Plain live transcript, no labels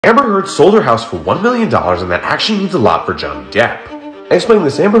Amber Heard sold her house for $1 million, and that actually means a lot for Johnny Depp. Explaining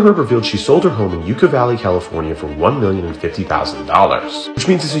this, Amber Heard revealed she sold her home in Yucca Valley, California for $1,050,000, which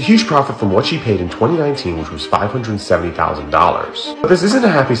means it's a huge profit from what she paid in 2019, which was $570,000. But this isn't a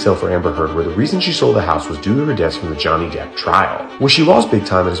happy sale for Amber Heard, where the reason she sold the house was due to her debts from the Johnny Depp trial, where she lost big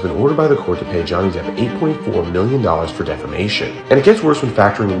time and has been ordered by the court to pay Johnny Depp $8.4 million for defamation. And it gets worse when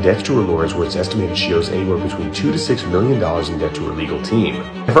factoring in debts to her lawyers, where it's estimated she owes anywhere between $2 to $6 million in debt to her legal team.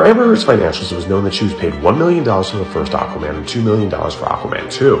 And for Amber Heard's financials, it was known that she was paid $1 million for the first Aquaman and $2 million for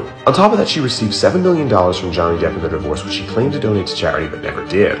Aquaman 2. On top of that, she received $7 million from Johnny Depp in their divorce, which she claimed to donate to charity but never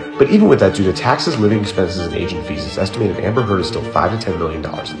did. But even with that, due to taxes, living expenses, and agent fees, it's estimated Amber Heard is still $5 to $10 million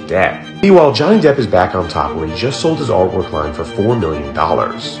in debt. Meanwhile, Johnny Depp is back on top, where he just sold his artwork line for $4 million,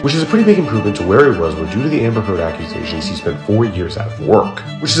 which is a pretty big improvement to where he was, where due to the Amber Heard accusations, he spent 4 years out of work.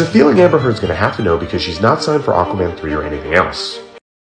 Which is a feeling Amber Heard's going to have to know, because she's not signed for Aquaman 3 or anything else.